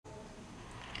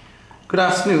Good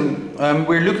afternoon.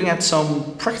 We're looking at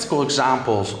some practical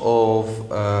examples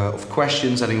of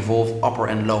questions that involve upper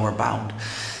and lower bound.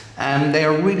 And they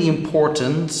are really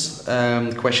important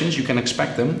questions, you can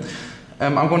expect them.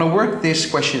 I'm going to work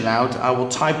this question out. I will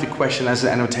type the question as an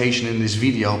annotation in this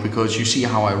video because you see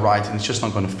how I write and it's just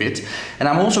not going to fit. And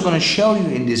I'm also going to show you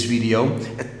in this video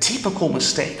a typical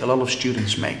mistake a lot of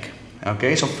students make.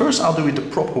 Okay, so first I'll do it the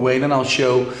proper way, then I'll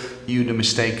show you the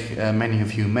mistake many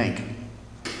of you make.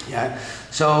 Yeah,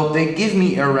 so they give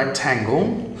me a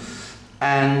rectangle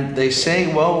and they say,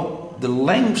 well, the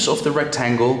lengths of the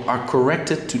rectangle are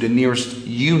corrected to the nearest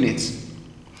unit.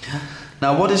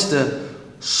 Now, what is the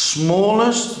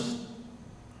smallest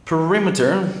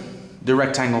perimeter the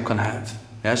rectangle can have?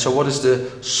 Yeah, so what is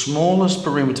the smallest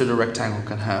perimeter the rectangle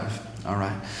can have? All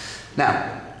right.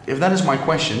 Now, if that is my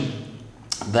question,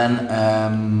 then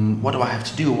what do I have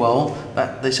to do? Well,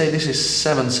 they say this is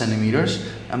 7 centimeters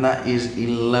and that is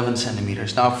 11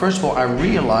 centimeters. Now, first of all, I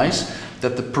realize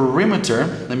that the perimeter,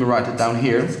 let me write it down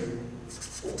here,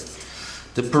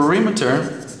 the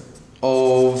perimeter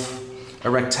of a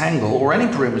rectangle or any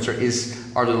perimeter is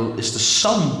the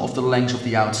sum of the lengths of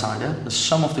the outside, the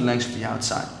sum of the lengths of the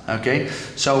outside. Okay,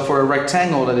 so for a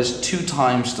rectangle that is 2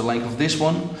 times the length of this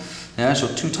one, yeah, so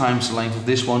 2 times the length of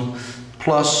this one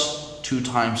plus 2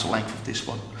 times the length of this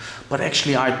one. But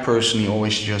actually I personally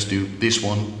always just do this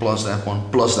one plus that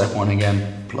one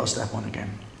again, plus that one again.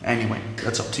 Anyway,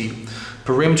 that's up to you.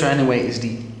 Perimeter anyway is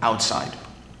the outside.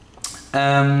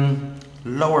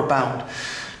 Lower bound.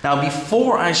 Now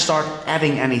before I start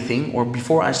adding anything or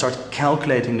before I start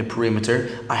calculating the perimeter,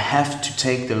 I have to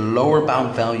take the lower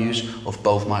bound values of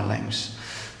both my lengths.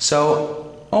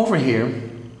 So over here,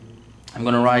 I'm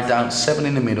going to write down 7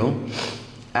 in the middle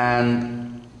and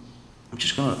I'm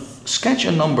just going to sketch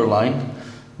a number line.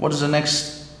 What is the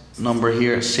next number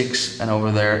here? 6, and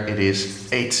over there it is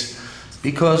 8.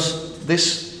 Because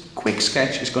this quick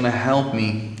sketch is going to help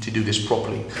me to do this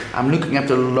properly. I'm looking at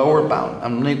the lower bound.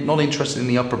 I'm not interested in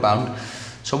the upper bound.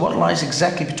 So what lies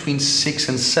exactly between 6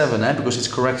 and 7? Because it's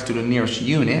correct to the nearest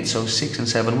unit. So 6 and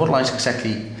 7. What lies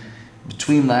exactly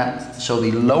between that? So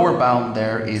the lower bound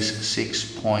there is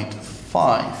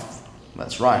 6.5.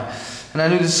 That's right. And I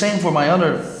do the same for my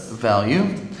other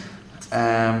value.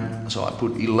 So I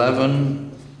put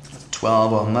 11,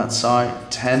 12 on that side,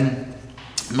 10.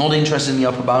 Not interested in the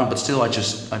upper bound, but still I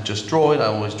just draw it. I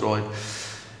always draw it.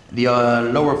 The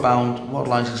lower bound, what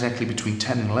lies exactly between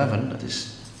 10 and 11? That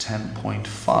is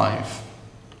 10.5.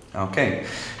 Okay.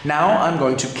 Now I'm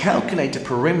going to calculate the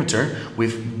perimeter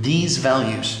with these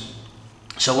values.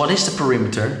 So what is the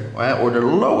perimeter, or the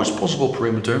lowest possible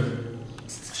perimeter?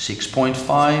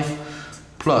 6.5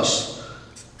 plus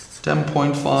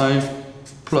 10.5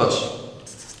 plus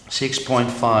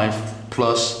 6.5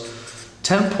 plus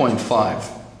 10.5.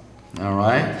 All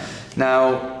right.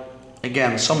 Now,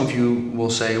 again, some of you will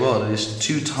say, well, it is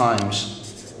 2 times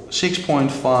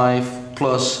 6.5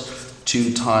 plus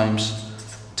 2 times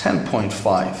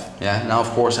 10.5. Yeah. Now, of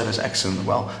course, that is excellent.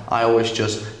 Well, I always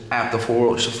just add the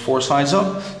four sides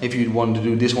up. If you want to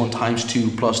do this one times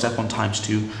 2 plus that one times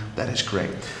 2, that is great.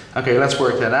 Okay, let's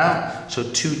work that out. So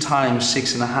 2 times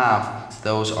 6.5,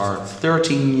 those are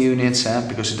 13 units,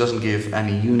 because it doesn't give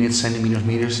any units, centimeters,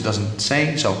 meters, it doesn't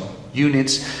say, so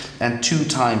units. And 2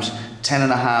 times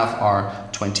 10.5 are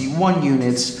 21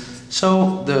 units.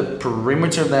 So the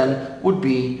perimeter then would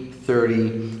be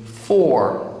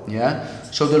 34. Yeah.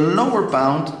 So the lower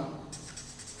bound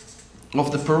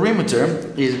of the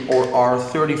perimeter are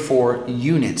 34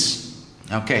 units.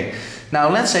 Okay. Now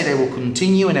let's say they will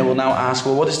continue and they will now ask,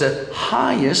 well, what is the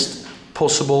highest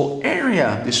possible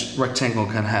area this rectangle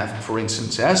can have, for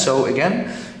instance? Yeah? So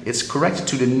again, it's corrected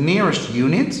to the nearest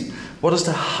unit. What is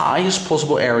the highest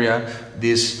possible area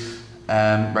this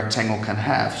rectangle can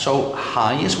have? So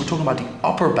highest, we're talking about the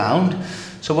upper bound.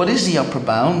 So what is the upper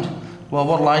bound? Well,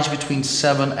 what lies between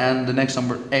 7 and the next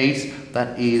number 8?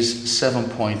 That is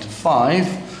 7.5.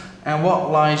 And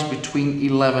what lies between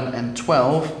 11 and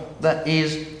 12? That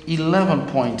is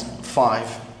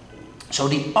 11.5. So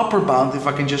the upper bound, if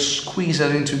I can just squeeze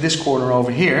that into this corner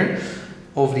over here,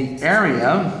 of the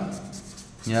area,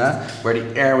 yeah, where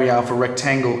the area of a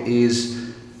rectangle is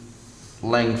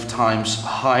length times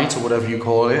height, or whatever you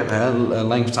call it,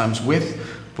 length times width,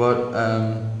 but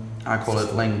I call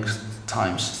it length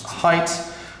times height.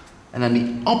 And then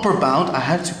the upper bound, I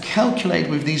have to calculate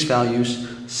with these values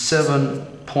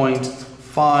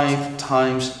 7.5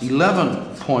 times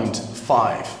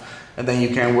 11.5. And then you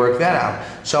can work that out.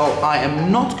 So I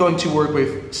am not going to work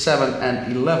with 7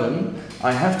 and 11.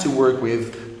 I have to work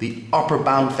with the upper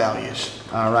bound values.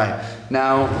 All right,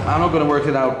 now I'm not going to work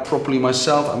it out properly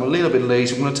myself. I'm a little bit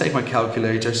lazy. I'm going to take my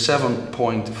calculator.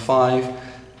 7.5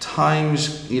 times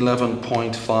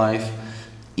 11.5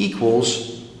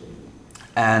 equals,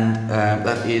 and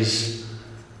that is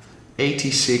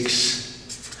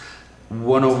 86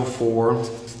 1/4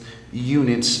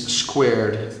 units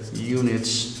squared,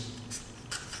 units,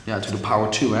 yeah, to the power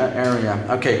 2, area.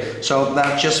 Okay, so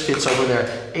that just fits over there,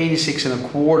 86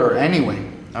 1/4 anyway.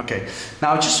 Okay,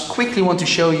 now I just quickly want to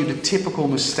show you the typical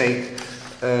mistake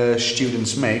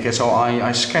students make. And so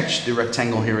I sketched the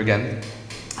rectangle here again.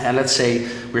 And let's say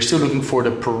we're still looking for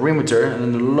the perimeter and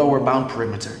then the lower bound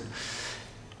perimeter.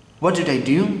 What do?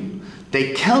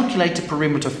 They calculate the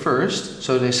perimeter first.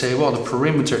 So they say, well, the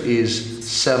perimeter is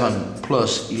 7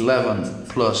 plus 11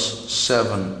 plus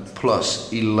 7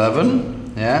 plus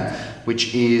 11, yeah,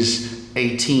 which is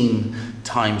 18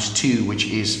 times 2, which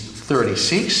is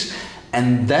 36.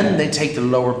 And then they take the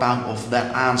lower bound of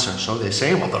that answer. So they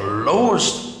say, well, the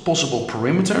lowest possible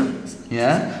perimeter,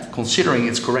 yeah, considering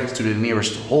it's correct to the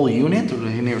nearest whole unit, or the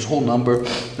nearest whole number,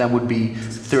 that would be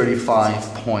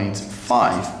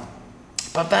 35.5.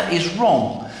 But that is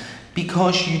wrong,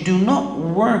 because you do not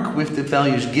work with the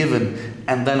values given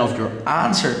and then of your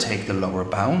answer take the lower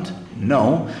bound.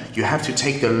 No, you have to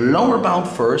take the lower bound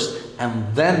first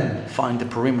and then find the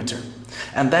perimeter.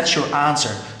 And that's your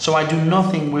answer. So I do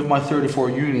nothing with my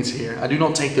 34 units here. I do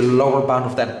not take the lower bound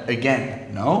of that again.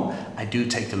 No, I do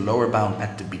take the lower bound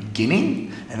at the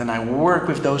beginning and then I work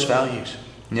with those values.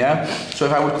 Yeah. So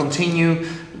if I would continue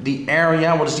the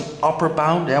area, what is the upper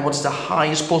bound? Yeah, what's the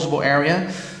highest possible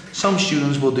area? Some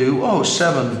students will do,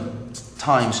 7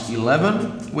 times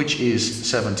 11, which is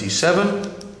 77.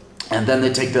 And then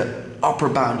they take the upper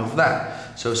bound of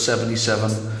that. So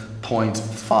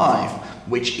 77.5.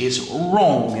 Which is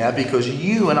wrong, yeah, because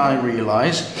you and I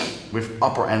realize with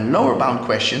upper and lower bound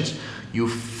questions, you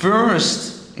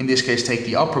first, in this case, take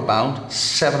the upper bound,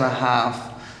 7.5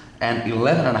 and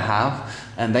 11.5,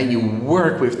 and then you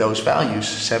work with those values.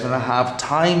 7.5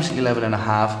 times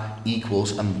 11.5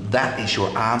 equals, and that is your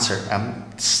answer, and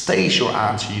stays your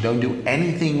answer. You don't do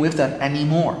anything with that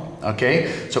anymore.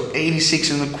 Okay, so 86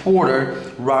 1/4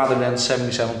 rather than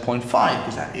 77.5,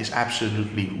 because that is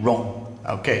absolutely wrong.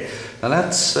 Okay, now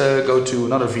let's go to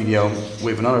another video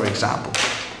with another example.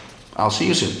 I'll see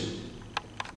you soon.